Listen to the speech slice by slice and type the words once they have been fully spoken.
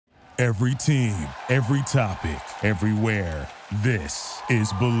Every team, every topic, everywhere. This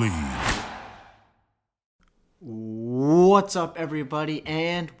is Believe. What's up, everybody,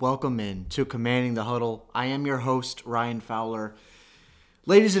 and welcome in to Commanding the Huddle. I am your host, Ryan Fowler.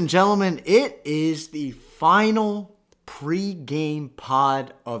 Ladies and gentlemen, it is the final pre-game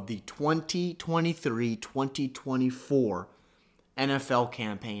pod of the 2023-2024 NFL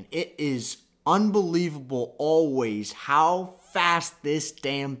campaign. It is unbelievable always how fast this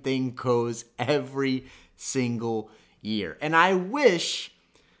damn thing goes every single year. And I wish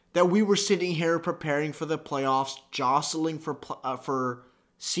that we were sitting here preparing for the playoffs, jostling for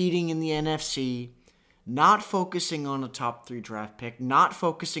seeding in the NFC, not focusing on a top 3 draft pick, not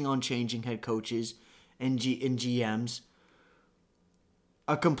focusing on changing head coaches and GMs.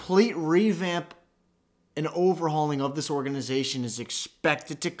 A complete revamp and overhauling of this organization is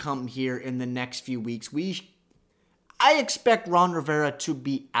expected to come here in the next few weeks. I expect Ron Rivera to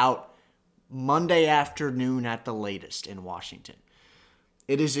be out Monday afternoon at the latest in Washington.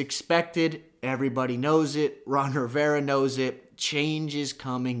 It is expected. Everybody knows it. Ron Rivera knows it. Change is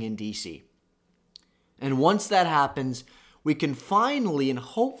coming in DC. And once that happens, we can finally and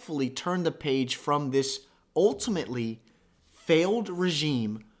hopefully turn the page from this ultimately failed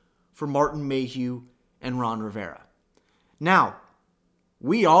regime for Martin Mayhew and Ron Rivera. Now,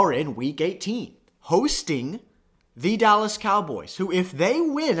 we are in Week 18, hosting the Dallas Cowboys, who, if they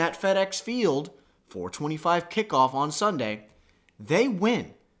win at FedEx Field, 4:25 kickoff on Sunday, they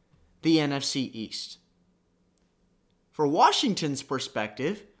win the NFC East. For Washington's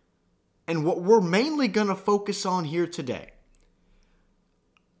perspective, and what we're mainly going to focus on here today,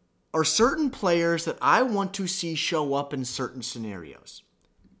 are certain players that I want to see show up in certain scenarios,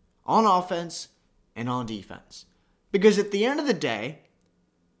 on offense and on defense. Because at the end of the day,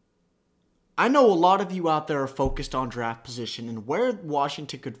 I know a lot of you out there are focused on draft position and where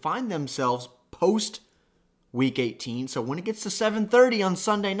Washington could find themselves post Week 18. So when it gets to 7:30 on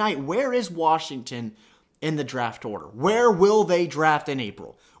Sunday night, where is Washington in the draft order? Where will they draft in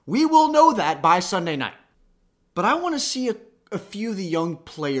April? We will know that by Sunday night. But I want to see a few of the young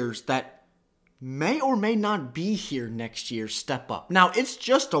players that may or may not be here next year step up. Now, it's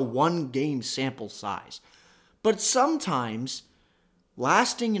just a one-game sample size. But sometimes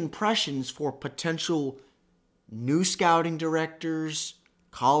lasting impressions for potential new scouting directors,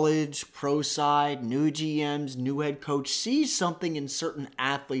 college, pro side, new GMs, new head coach sees something in certain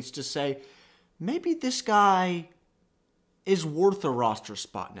athletes to say, maybe this guy is worth a roster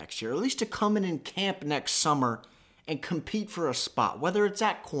spot next year, at least to come in and camp next summer and compete for a spot, whether it's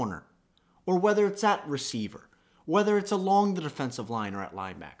at corner or whether it's at receiver, whether it's along the defensive line or at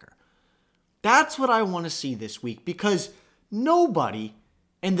linebacker. That's what I want to see this week, because nobody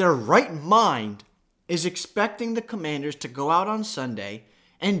in their right mind is expecting the Commanders to go out on Sunday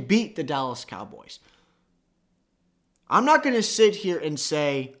and beat the Dallas Cowboys. I'm not going to sit here and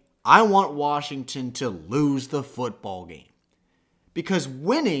say, I want Washington to lose the football game. Because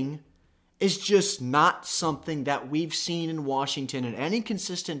winning is just not something that we've seen in Washington on any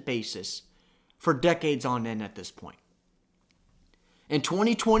consistent basis for decades on end at this point. In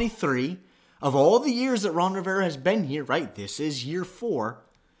 2023, of all the years that Ron Rivera has been here, right, this is year 4,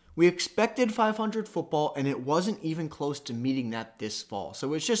 we expected 500 football, and it wasn't even close to meeting that this fall.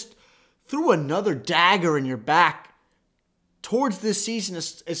 So it's just threw another dagger in your back towards this season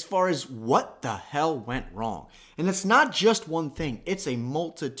as far as what the hell went wrong. And it's not just one thing. It's a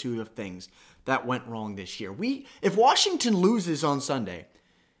multitude of things that went wrong this year. If Washington loses on Sunday,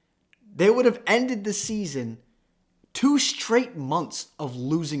 they would have ended the season 2 straight months of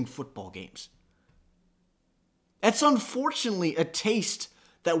losing football games. That's unfortunately a taste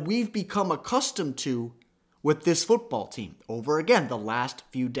that we've become accustomed to with this football team over, again, the last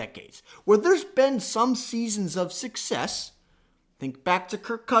few decades, where there's been some seasons of success. Think back to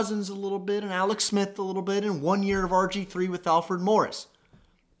Kirk Cousins a little bit and Alex Smith a little bit and 1 year of RG3 with Alfred Morris.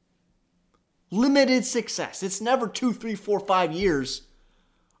 Limited success. It's never 2, 3, 4, 5 years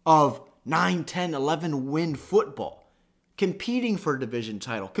of 9, 10, 11 win football, competing for a division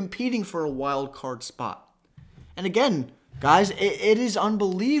title, competing for a wild card spot. And again, guys, it is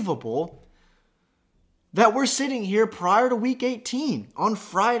unbelievable that we're sitting here prior to Week 18 on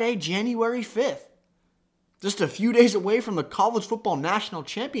Friday, January 5th. Just a few days away from the College Football National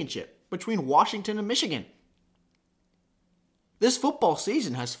Championship between Washington and Michigan. This football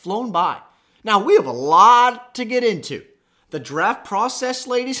season has flown by. Now, we have a lot to get into. The draft process,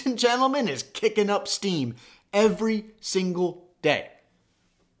 ladies and gentlemen, is kicking up steam every single day.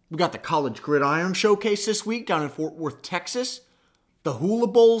 We got the College Gridiron Showcase this week down in Fort Worth, Texas. The Hula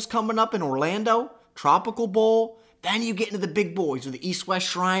Bowl's coming up in Orlando. Tropical Bowl. Then you get into the big boys with the East-West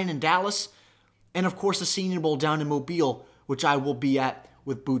Shrine in Dallas, and of course the Senior Bowl down in Mobile, which I will be at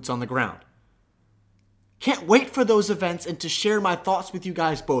with boots on the ground. Can't wait for those events and to share my thoughts with you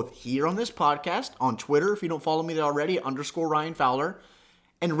guys both here on this podcast, on Twitter if you don't follow me there already, _Ryan Fowler,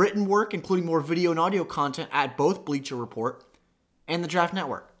 and written work, including more video and audio content at both Bleacher Report and the Draft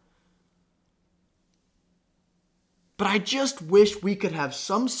Network. But I just wish we could have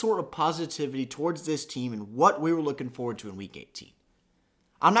some sort of positivity towards this team and what we were looking forward to in Week 18.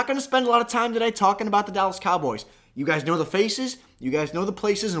 I'm not going to spend a lot of time today talking about the Dallas Cowboys. You guys know the faces. You guys know the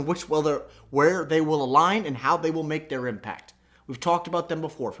places in which where they will align and how they will make their impact. We've talked about them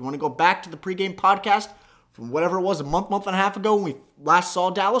before. If you want to go back to the pregame podcast from whatever it was, a month and a half ago when we last saw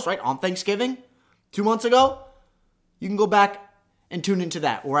Dallas, right, on Thanksgiving, 2 months ago, you can go back and tune into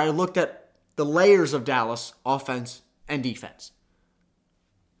that, where I looked at the layers of Dallas offense and defense.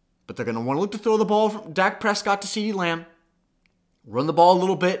 But they're going to want to look to throw the ball from Dak Prescott to CeeDee Lamb, run the ball a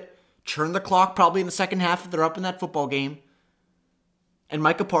little bit, churn the clock probably in the second half if they're up in that football game. And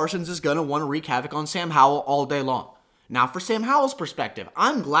Micah Parsons is going to want to wreak havoc on Sam Howell all day long. Now, for Sam Howell's perspective,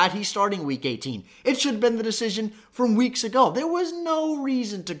 I'm glad he's starting Week 18. It should have been the decision from weeks ago. There was no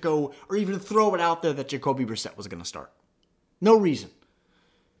reason to go or even throw it out there that Jacoby Brissett was going to start. No reason.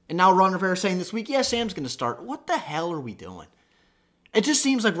 And now Ron Rivera saying this week, yeah, Sam's going to start. What the hell are we doing? It just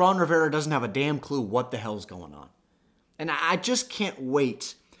seems like Ron Rivera doesn't have a damn clue what the hell's going on. And I just can't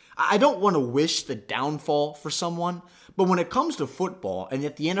wait. I don't want to wish the downfall for someone, but when it comes to football and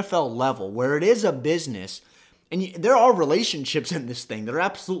at the NFL level, where it is a business, and there are relationships in this thing, there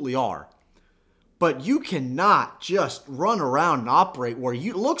absolutely are, but you cannot just run around and operate where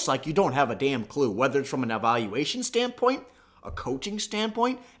it looks like you don't have a damn clue, whether it's from an evaluation standpoint, a coaching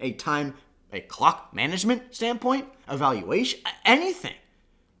standpoint, a clock management standpoint, evaluation, anything,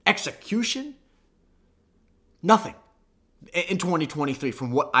 execution, nothing. In 2023,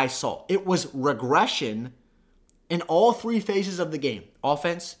 from what I saw, it was regression in all three phases of the game: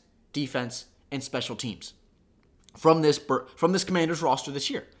 offense, defense, and special teams. From this Commanders roster this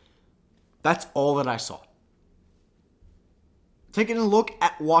year, that's all that I saw. Taking a look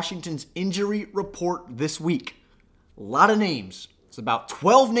at Washington's injury report this week, a lot of names. It's about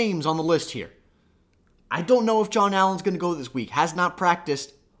 12 names on the list here. I don't know if John Allen's going to go this week. Has not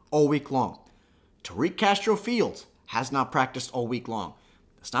practiced all week long. Tariq Castro-Fields has not practiced all week long.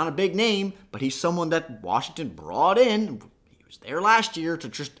 It's not a big name, but he's someone that Washington brought in. He was there last year to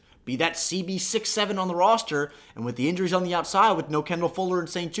just be that CB 6-7 on the roster, and with the injuries on the outside, with no Kendall Fuller and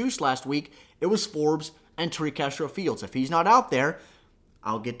St. Juice last week, it was Forbes and Tariq Castro-Fields. If he's not out there,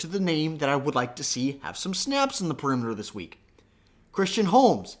 I'll get to the name that I would like to see have some snaps in the perimeter this week. Christian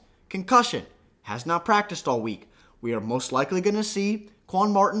Holmes, concussion, has not practiced all week. We are most likely going to see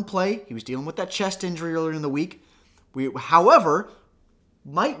Quan Martin play. He was dealing with that chest injury earlier in the week. We, however,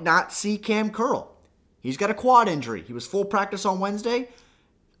 might not see Cam Curl. He's got a quad injury. He was full practice on Wednesday,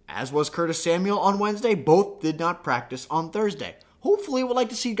 as was Curtis Samuel on Wednesday. Both did not practice on Thursday. Hopefully, we'd like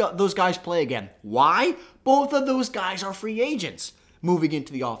to see those guys play again. Why? Both of those guys are free agents moving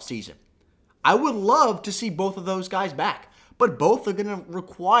into the offseason. I would love to see both of those guys back, but both are going to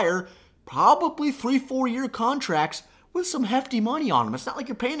require probably 3-4 year contracts with some hefty money on them. It's not like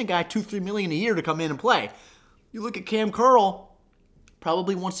you're paying a guy $2-3 million a year to come in and play. You look at Cam Curl,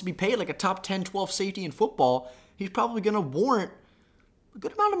 probably wants to be paid like a top 10, 12 safety in football. He's probably going to warrant a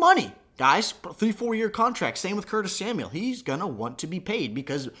good amount of money. Guys, 3-4 year contract. Same with Curtis Samuel. He's going to want to be paid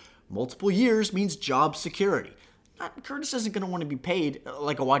because multiple years means job security. Curtis isn't going to want to be paid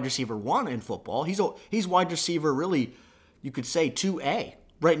like a wide receiver 1 in football. He's wide receiver really, you could say 2A,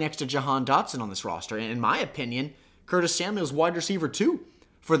 right next to Jahan Dotson on this roster. And in my opinion, Curtis Samuel's wide receiver 2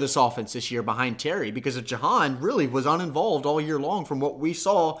 for this offense this year behind Terry, because if Jahan really was uninvolved all year long from what we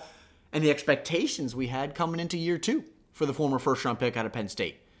saw and the expectations we had coming into year 2 for the former first-round pick out of Penn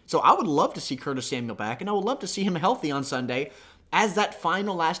State. So I would love to see Curtis Samuel back, and I would love to see him healthy on Sunday as that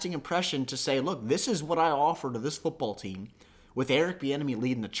final lasting impression to say, look, this is what I offer to this football team with Eric Bieniemy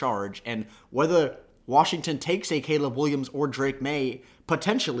leading the charge, and whether Washington takes a Caleb Williams or Drake May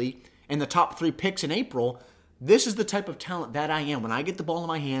potentially in the top 3 picks in April, this is the type of talent that I am. When I get the ball in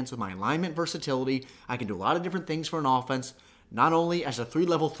my hands with my alignment versatility, I can do a lot of different things for an offense, not only as a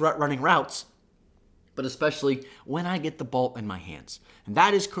 3-level threat running routes, but especially when I get the ball in my hands. And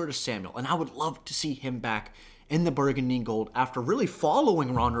that is Curtis Samuel, and I would love to see him back in the burgundy and gold after really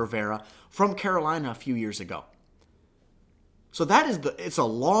following Ron Rivera from Carolina a few years ago. So it's a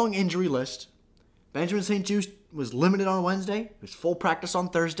long injury list. Benjamin St. Juice was limited on Wednesday. He was full practice on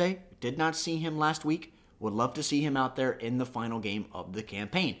Thursday. Did not see him last week. Would love to see him out there in the final game of the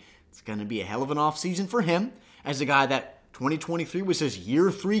campaign. It's going to be a hell of an offseason for him. as a guy that 2023 was his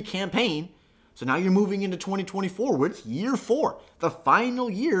year 3 campaign. So now you're moving into 2024, where it's year 4, the final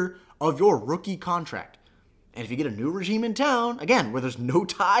year of your rookie contract. And if you get a new regime in town, again, where there's no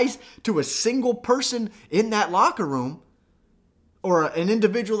ties to a single person in that locker room, or an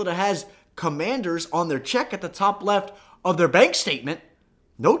individual that has Commanders on their check at the top left of their bank statement,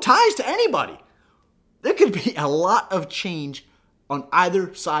 no ties to anybody, there could be a lot of change on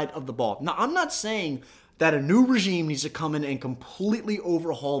either side of the ball. Now, I'm not saying that a new regime needs to come in and completely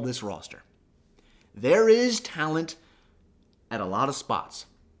overhaul this roster. There is talent at a lot of spots.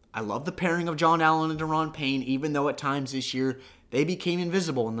 I love the pairing of John Allen and Deron Payne, even though at times this year they became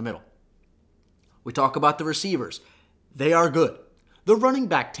invisible in the middle. We talk about the receivers. They are good. The running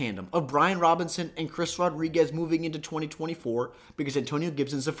back tandem of Brian Robinson and Chris Rodriguez moving into 2024 because Antonio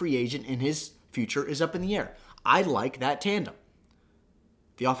Gibson's a free agent and his future is up in the air. I like that tandem.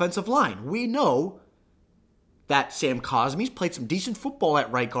 The offensive line. We know that Sam Cosmi's played some decent football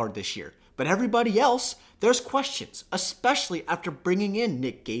at right guard this year. But everybody else, there's questions, especially after bringing in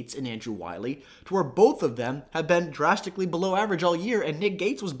Nick Gates and Andrew Wiley, to where both of them have been drastically below average all year, and Nick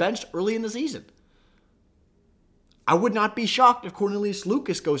Gates was benched early in the season. I would not be shocked if Cornelius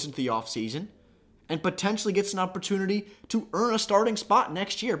Lucas goes into the offseason and potentially gets an opportunity to earn a starting spot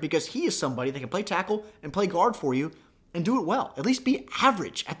next year because he is somebody that can play tackle and play guard for you and do it well, at least be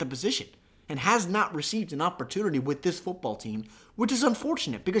average at the position, and has not received an opportunity with this football team, which is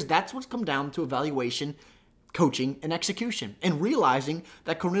unfortunate because that's what's come down to evaluation, coaching, and execution, and realizing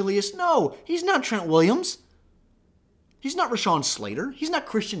that Cornelius, no, he's not Trent Williams. He's not Rashawn Slater. He's not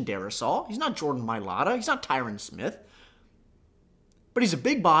Christian Darrisaw. He's not Jordan Mailata. He's not Tyron Smith. But he's a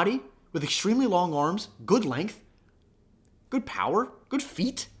big body with extremely long arms, good length, good power, good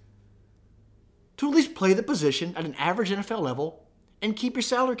feet, to at least play the position at an average NFL level and keep your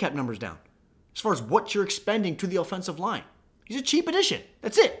salary cap numbers down as far as what you're expending to the offensive line. He's a cheap addition.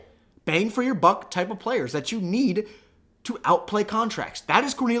 That's it. Bang for your buck type of players that you need to outplay contracts. That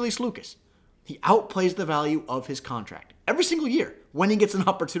is Cornelius Lucas. He outplays the value of his contract every single year when he gets an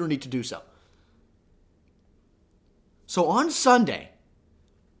opportunity to do so. So on Sunday,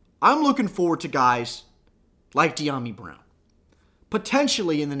 I'm looking forward to guys like Dyami Brown,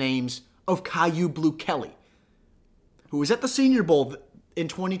 potentially in the names of Caillou Blue Kelly, who was at the Senior Bowl in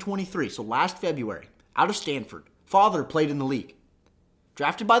 2023, so last February, out of Stanford. Father played in the league.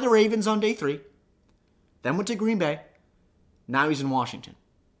 Drafted by the Ravens on day 3, then went to Green Bay. Now he's in Washington.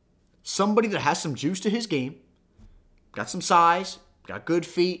 Somebody that has some juice to his game, got some size, got good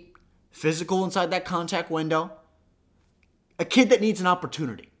feet, physical inside that contact window. A kid that needs an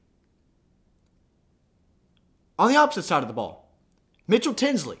opportunity. On the opposite side of the ball, Mitchell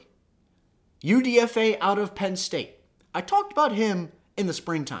Tinsley, UDFA out of Penn State. I talked about him in the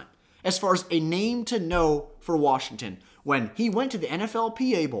springtime as far as a name to know for Washington when he went to the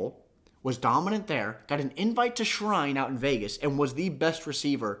NFLPA Bowl, was dominant there, got an invite to Shrine out in Vegas, and was the best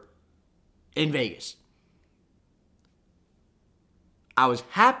receiver in Vegas. I was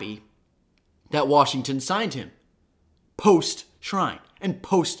happy that Washington signed him post-Shrine and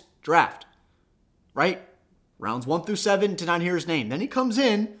post-draft, right? Rounds 1 through 7 did not hear his name. Then he comes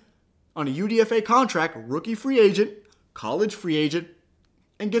in on a UDFA contract, rookie free agent, college free agent,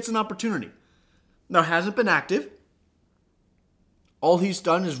 and gets an opportunity. Now, hasn't been active. All he's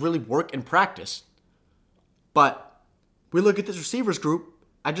done is really work and practice. But we look at this receivers group.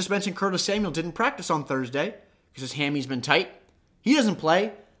 I just mentioned Curtis Samuel didn't practice on Thursday because his hammy's been tight. He doesn't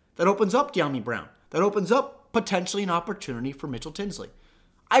play. That opens up Dyami Brown. That opens up potentially an opportunity for Mitchell Tinsley.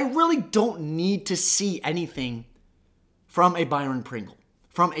 I really don't need to see anything from a Byron Pringle,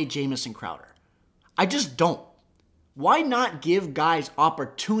 from a Jamison Crowder. I just don't. Why not give guys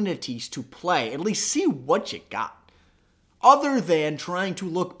opportunities to play? At least see what you got. Other than trying to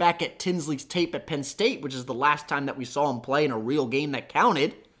look back at Tinsley's tape at Penn State, which is the last time that we saw him play in a real game that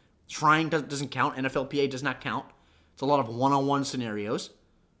counted. Shrine doesn't count. NFLPA does not count. It's a lot of one-on-one scenarios.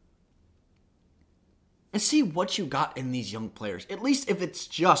 And see what you got in these young players, at least if it's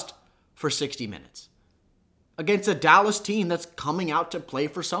just for 60 minutes. Against a Dallas team that's coming out to play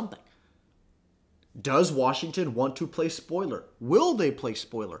for something. Does Washington want to play spoiler? Will they play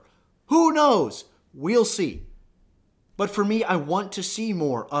spoiler? Who knows? We'll see. But for me, I want to see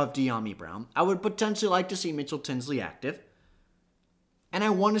more of Dyami Brown. I would potentially like to see Mitchell Tinsley active. And I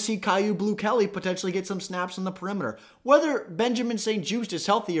want to see Caillou Blue Kelly potentially get some snaps on the perimeter. Whether Benjamin St-Juste is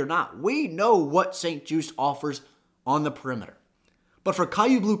healthy or not, we know what St-Juste offers on the perimeter. But for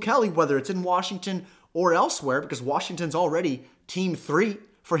Caillou Blue Kelly, whether it's in Washington or elsewhere, because Washington's already Team 3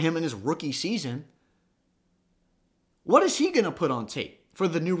 for him in his rookie season, what is he going to put on tape? for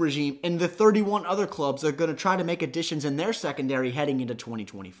the new regime and the 31 other clubs that are going to try to make additions in their secondary heading into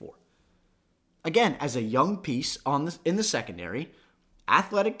 2024. Again, as a young piece in the secondary,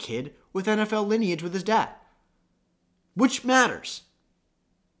 athletic kid with NFL lineage with his dad. Which matters.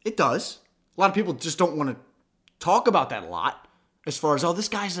 It does. A lot of people just don't want to talk about that a lot. As far as, this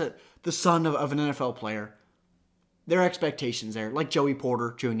guy's the son of an NFL player. Their expectations there, like Joey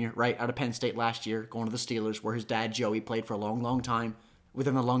Porter Jr., right, out of Penn State last year, going to the Steelers, where his dad, Joey, played for a long, long time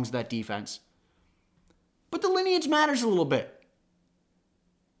within the lungs of that defense. But the lineage matters a little bit.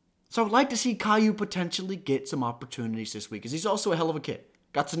 So I would like to see Caillou potentially get some opportunities this week, because he's also a hell of a kid.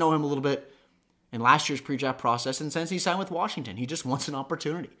 Got to know him a little bit in last year's pre-draft process, and since he signed with Washington, he just wants an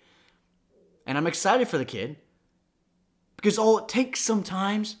opportunity. And I'm excited for the kid, because all it takes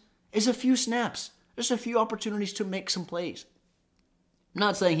sometimes is a few snaps. Just a few opportunities to make some plays. I'm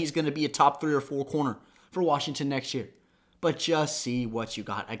not saying he's going to be a top 3 or 4 corner for Washington next year, but just see what you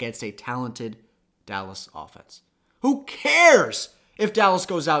got against a talented Dallas offense. Who cares if Dallas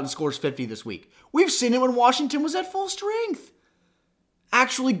goes out and scores 50 this week? We've seen it when Washington was at full strength.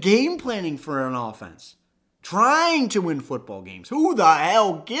 Actually game planning for an offense. Trying to win football games. Who the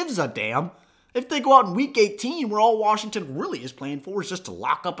hell gives a damn if they go out in week 18 where all Washington really is playing for is just to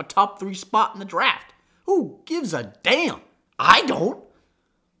lock up a top 3 spot in the draft? Who gives a damn? I don't.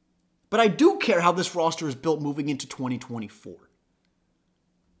 But I do care how this roster is built moving into 2024.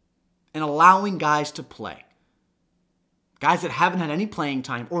 And allowing guys to play. Guys that haven't had any playing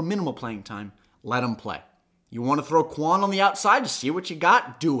time or minimal playing time, let them play. You want to throw Quan on the outside to see what you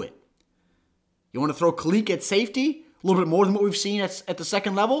got? Do it. You want to throw Kalik at safety? A little bit more than what we've seen at the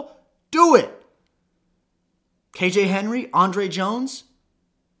second level? Do it. KJ Henry, Andre Jones,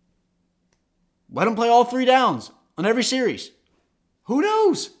 let them play all 3 downs on every series. Who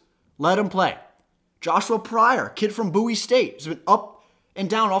knows? Let them play. Joshua Pryor, kid from Bowie State, has been up and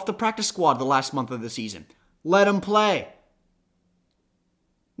down off the practice squad the last month of the season. Let him play.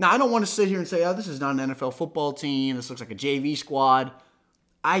 Now, I don't want to sit here and say, this is not an NFL football team. This looks like a JV squad.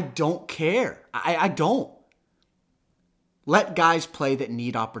 I don't care. I don't. Let guys play that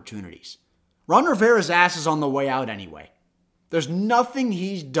need opportunities. Ron Rivera's ass is on the way out anyway. There's nothing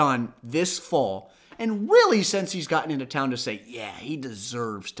he's done this fall, and really since he's gotten into town, to say, yeah, he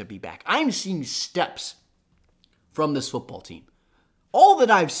deserves to be back. I'm seeing steps from this football team. All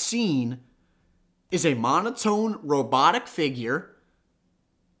that I've seen is a monotone, robotic figure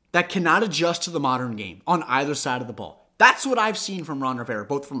that cannot adjust to the modern game on either side of the ball. That's what I've seen from Ron Rivera,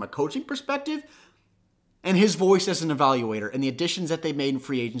 both from a coaching perspective and his voice as an evaluator and the additions that they made in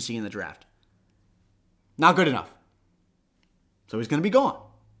free agency in the draft. Not good enough. So he's going to be gone.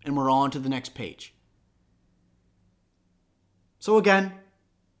 And we're on to the next page. So again,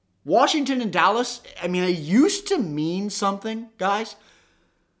 Washington and Dallas, it used to mean something, guys.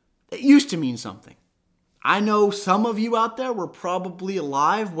 It used to mean something. I know some of you out there were probably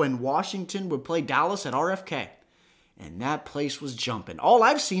alive when Washington would play Dallas at RFK. And that place was jumping. All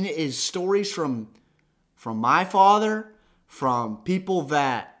I've seen is stories from my father, from people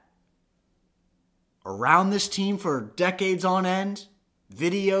that are around this team for decades on end,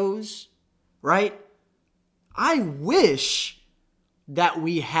 videos, right? I wish that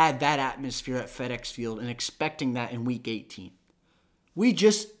we had that atmosphere at FedEx Field and expecting that in Week 18. We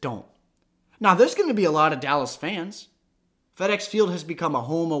just don't. Now, there's going to be a lot of Dallas fans. FedEx Field has become a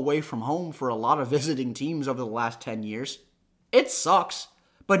home away from home for a lot of visiting teams over the last 10 years. It sucks,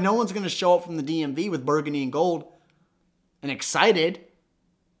 but no one's going to show up from the DMV with burgundy and gold and excited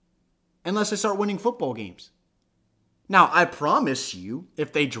unless they start winning football games. Now, I promise you,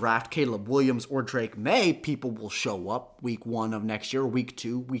 if they draft Caleb Williams or Drake May, people will show up week 1 of next year, week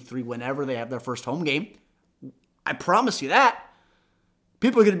 2, week 3, whenever they have their first home game. I promise you that.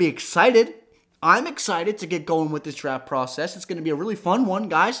 People are going to be excited. I'm excited to get going with this draft process. It's going to be a really fun one,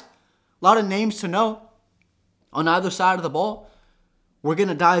 guys. A lot of names to know on either side of the ball. We're going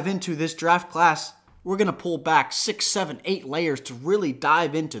to dive into this draft class. We're going to pull back 6, 7, 8 layers to really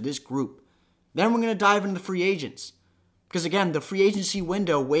dive into this group. Then we're going to dive into the free agents. Because again, the free agency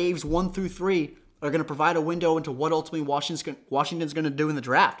window, waves 1 through 3, are going to provide a window into what ultimately Washington's going to do in the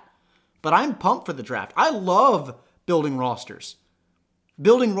draft. But I'm pumped for the draft. I love building rosters.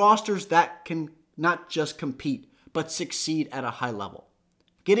 Building rosters that can not just compete, but succeed at a high level.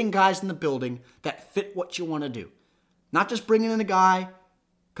 Getting guys in the building that fit what you want to do. Not just bringing in a guy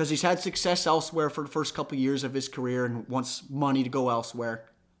because he's had success elsewhere for the first couple years of his career and wants money to go elsewhere,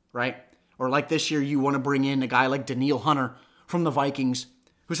 right? Or like this year, you want to bring in a guy like Daniil Hunter from the Vikings,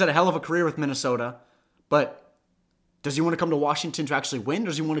 who's had a hell of a career with Minnesota, but does he want to come to Washington to actually win, or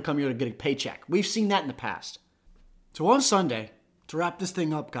does he want to come here to get a paycheck? We've seen that in the past. So on Sunday, to wrap this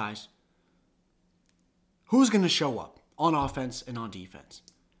thing up, guys, who's going to show up on offense and on defense?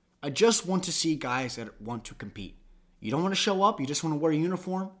 I just want to see guys that want to compete. You don't want to show up, you just want to wear a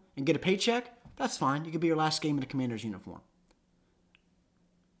uniform and get a paycheck? That's fine. You could be your last game in a Commander's uniform.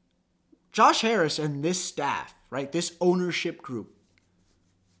 Josh Harris and this staff, right, this ownership group,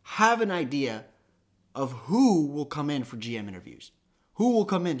 have an idea of who will come in for GM interviews. Who will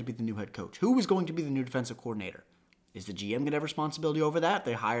come in to be the new head coach? Who is going to be the new defensive coordinator? Is the GM going to have responsibility over that?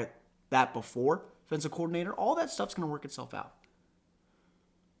 They hired that before defensive coordinator. All that stuff's going to work itself out.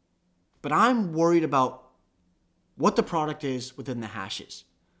 But I'm worried about what the product is within the hashes.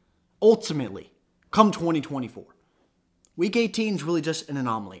 Ultimately, come 2024. Week 18 is really just an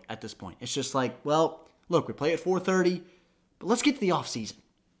anomaly at this point. It's just like, well, look, we play at 4:30, but let's get to the offseason.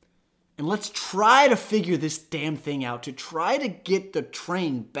 And let's try to figure this damn thing out to try to get the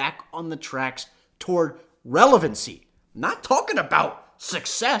train back on the tracks toward relevancy. I'm not talking about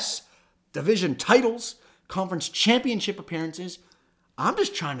success, division titles, conference championship appearances. I'm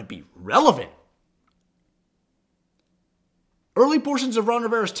just trying to be relevant. Early portions of Ron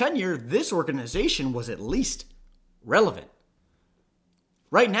Rivera's tenure, this organization was at least relevant.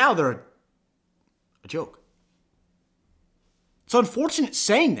 Right now, they're a joke. It's unfortunate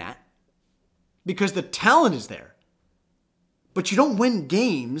saying that because the talent is there. But you don't win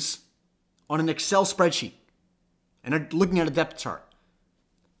games on an Excel spreadsheet and looking at a depth chart.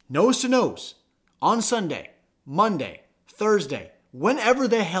 Nose to nose, on Sunday, Monday, Thursday, whenever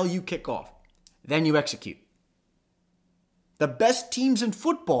the hell you kick off. Then you execute. The best teams in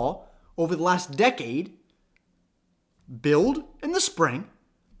football over the last decade build in the spring,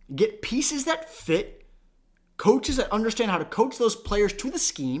 get pieces that fit, coaches that understand how to coach those players to the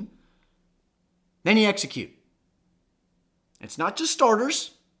scheme, then you execute. It's not just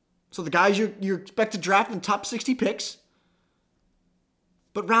starters, so the guys you expect to draft in the top 60 picks,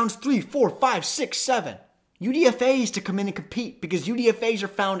 but rounds 3, 4, 5, 6, 7. UDFAs to come in and compete because UDFAs are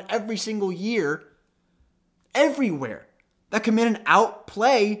found every single year, everywhere, that come in and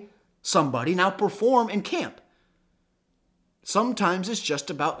outplay somebody and outperform in camp. Sometimes it's just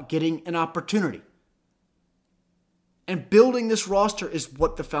about getting an opportunity. And building this roster is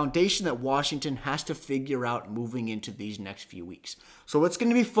what the foundation that Washington has to figure out moving into these next few weeks. So it's going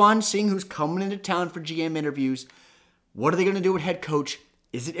to be fun seeing who's coming into town for GM interviews. What are they going to do with head coach?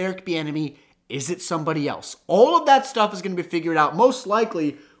 Is it Eric Bieniemy? Is it somebody else? All of that stuff is going to be figured out most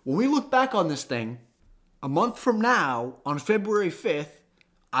likely when we look back on this thing a month from now on February 5th.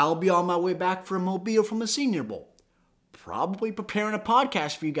 I'll be on my way back from Mobile from the Senior Bowl. Probably preparing a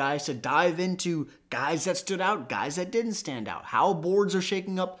podcast for you guys to dive into guys that stood out, guys that didn't stand out, how boards are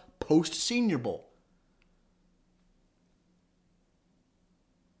shaking up post-Senior Bowl.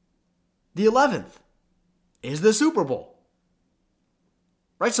 The 11th is the Super Bowl.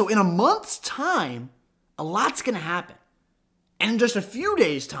 Right? So in a month's time, a lot's going to happen. And in just a few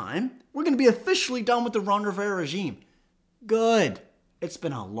days' time, we're going to be officially done with the Ron Rivera regime. Good. It's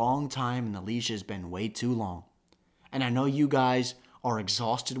been a long time and the leash has been way too long. And I know you guys are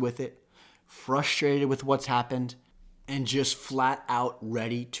exhausted with it, frustrated with what's happened, and just flat out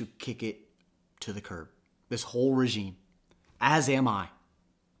ready to kick it to the curb. This whole regime. As am I.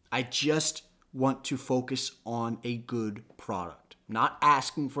 I just want to focus on a good product. Not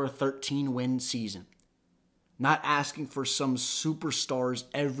asking for a 13-win season. Not asking for some superstars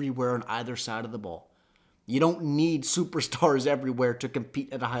everywhere on either side of the ball. You don't need superstars everywhere to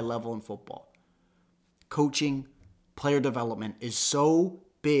compete at a high level in football. Coaching, player development is so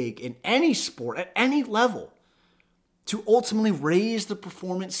big in any sport, at any level, to ultimately raise the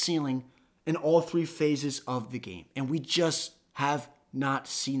performance ceiling in all three phases of the game. And we just have not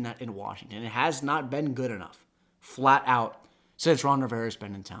seen that in Washington. It has not been good enough, flat out, since Ron Rivera's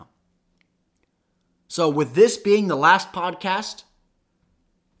been in town. So with this being the last podcast,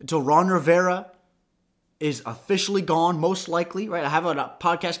 until Ron Rivera is officially gone, most likely, right? I have a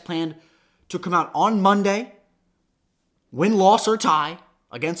podcast planned to come out on Monday, win, loss, or tie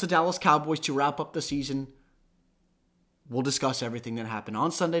against the Dallas Cowboys to wrap up the season. We'll discuss everything that happened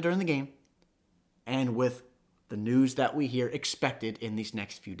on Sunday during the game and with the news that we hear expected in these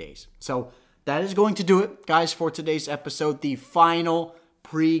next few days. So that is going to do it, guys, for today's episode, the final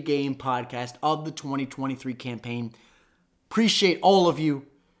pre-game podcast of the 2023 campaign. Appreciate all of you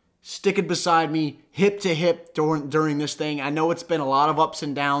sticking beside me, hip to hip during this thing. I know it's been a lot of ups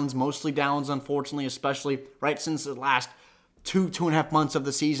and downs, mostly downs, unfortunately, especially right since the last 2.5 months of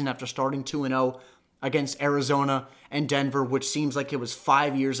the season after starting 2-0 against Arizona and Denver, which seems like it was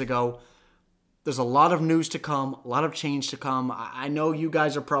 5 years ago. There's a lot of news to come, a lot of change to come. I know you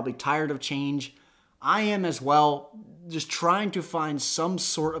guys are probably tired of change. I am as well, just trying to find some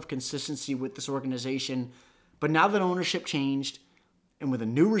sort of consistency with this organization. But now that ownership changed, and with a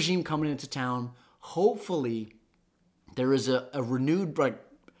new regime coming into town, hopefully there is a renewed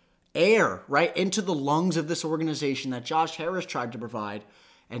air right into the lungs of this organization that Josh Harris tried to provide.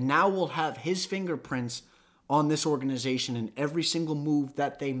 And now we'll have his fingerprints on this organization in every single move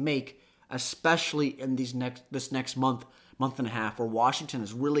that they make, especially in this next month and a half, where Washington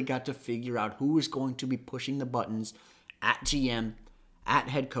has really got to figure out who is going to be pushing the buttons at GM, at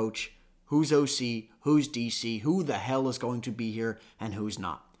head coach, who's OC, who's DC, who the hell is going to be here, and who's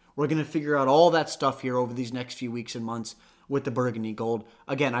not. We're going to figure out all that stuff here over these next few weeks and months with the Burgundy Gold.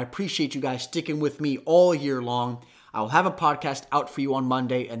 Again, I appreciate you guys sticking with me all year long. I'll have a podcast out for you on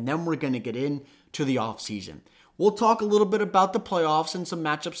Monday, and then we're going to get into the offseason. We'll talk a little bit about the playoffs and some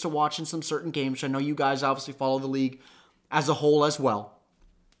matchups to watch in some certain games. I know you guys obviously follow the league as a whole as well.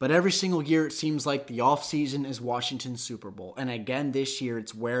 But every single year, it seems like the offseason is Washington's Super Bowl. And again, this year,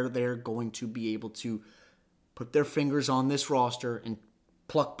 it's where they're going to be able to put their fingers on this roster and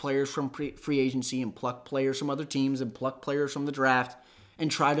pluck players from free agency and pluck players from other teams and pluck players from the draft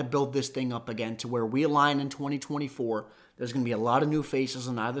and try to build this thing up again to where we align in 2024. There's going to be a lot of new faces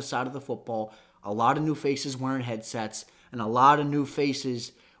on either side of the football, a lot of new faces wearing headsets, and a lot of new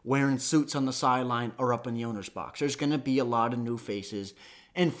faces wearing suits on the sideline or up in the owner's box. There's going to be a lot of new faces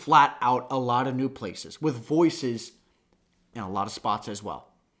and flat out a lot of new places with voices in a lot of spots as well.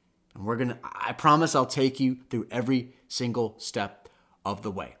 And I promise I'll take you through every single step of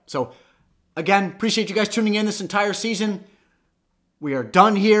the way. So again, appreciate you guys tuning in this entire season. We are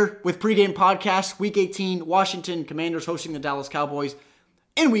done here with pregame podcast. Week 18, Washington Commanders hosting the Dallas Cowboys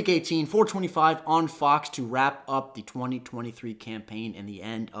in Week 18, 4:25 on Fox to wrap up the 2023 campaign and the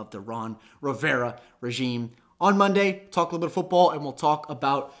end of the Ron Rivera regime. On Monday, talk a little bit of football, and we'll talk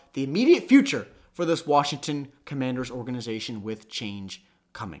about the immediate future for this Washington Commanders organization with change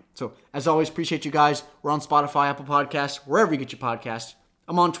coming. So, as always, appreciate you guys. We're on Spotify, Apple Podcasts, wherever you get your podcasts.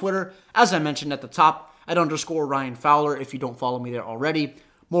 I'm on Twitter, as I mentioned at the top, at _Ryan Fowler, if you don't follow me there already.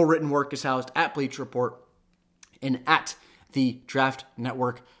 More written work is housed at Bleacher Report and at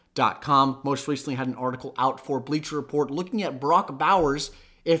thedraftnetwork.com. Most recently had an article out for Bleacher Report looking at Brock Bowers.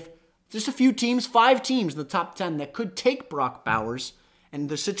 If just a few teams, 5 teams in the top 10 that could take Brock Bowers, and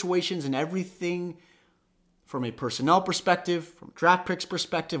the situations and everything from a personnel perspective, from draft picks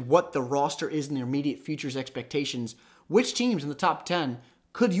perspective, what the roster is in their immediate futures expectations, which teams in the top 10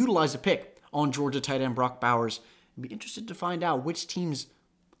 could utilize a pick on Georgia tight end Brock Bowers. I'd be interested to find out which teams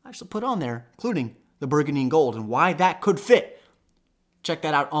I actually put on there, including the Burgundy and Gold, and why that could fit. Check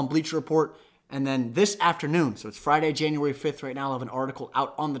that out on Bleacher Report. And then this afternoon, so it's Friday, January 5th right now, I'll have an article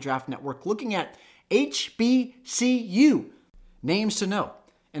out on the Draft Network looking at HBCU names to know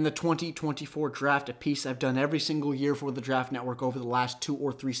in the 2024 draft, a piece I've done every single year for the Draft Network over the last 2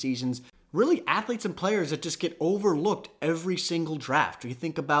 or 3 seasons. Really athletes and players that just get overlooked every single draft. You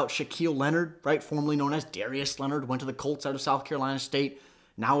think about Shaquille Leonard, right, formerly known as Darius Leonard, went to the Colts out of South Carolina State,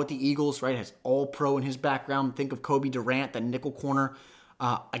 now with the Eagles, right, has all-pro in his background. Think of Kobe Durant, the nickel corner.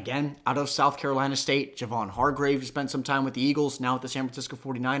 Again, out of South Carolina State, Javon Hargrave spent some time with the Eagles, now with the San Francisco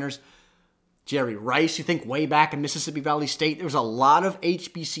 49ers. Jerry Rice, you think way back in Mississippi Valley State. There's a lot of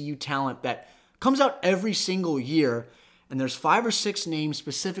HBCU talent that comes out every single year, and there's 5 or 6 names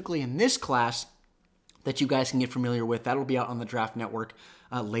specifically in this class that you guys can get familiar with. That'll be out on the Draft Network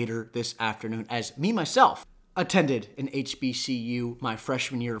later this afternoon, as me, myself, attended an HBCU my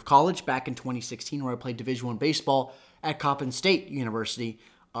freshman year of college back in 2016, where I played Division I baseball at Coppin State University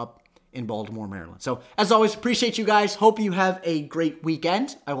up in Baltimore, Maryland. So, as always, appreciate you guys. Hope you have a great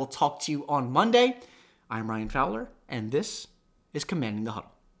weekend. I will talk to you on Monday. I'm Ryan Fowler, and this is Commanding the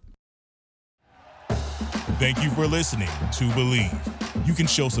Huddle. Thank you for listening to Believe. You can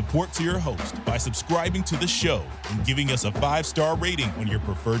show support to your host by subscribing to the show and giving us a 5-star rating on your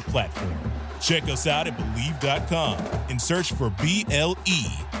preferred platform. Check us out at Believe.com and search for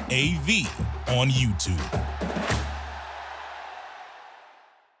BLEAV on YouTube.